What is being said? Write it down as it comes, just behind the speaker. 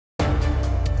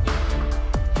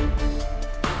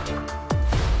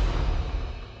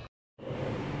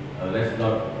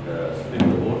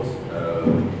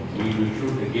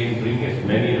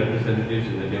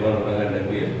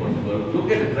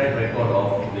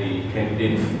the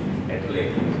candidates at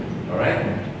play. Alright?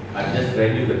 I've just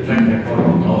read you the track record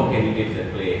of our candidates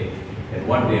at play and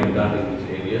what they have done in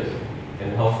these areas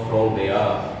and how strong they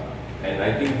are. And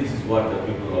I think this is what the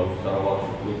people of Sarawak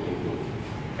should look into.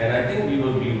 And I think we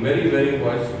will be very, very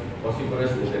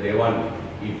vociferous in the Dewan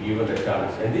if given a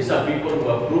chance. And these are people who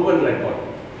have proven record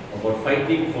about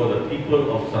fighting for the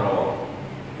people of Sarawak,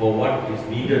 for what is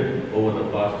needed over the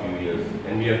past few years.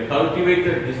 And we have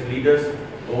cultivated these leaders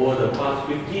over the past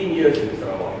 15 years in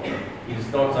Sarawak. It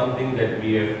is not something that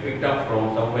we have picked up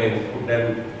from somewhere and put them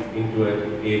into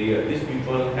an area. These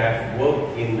people have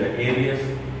worked in the areas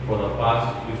for the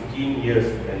past 15 years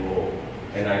and more.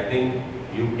 And I think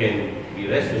you can be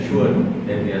rest assured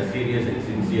that they are serious and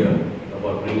sincere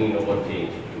about bringing about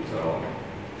change in Sarawak.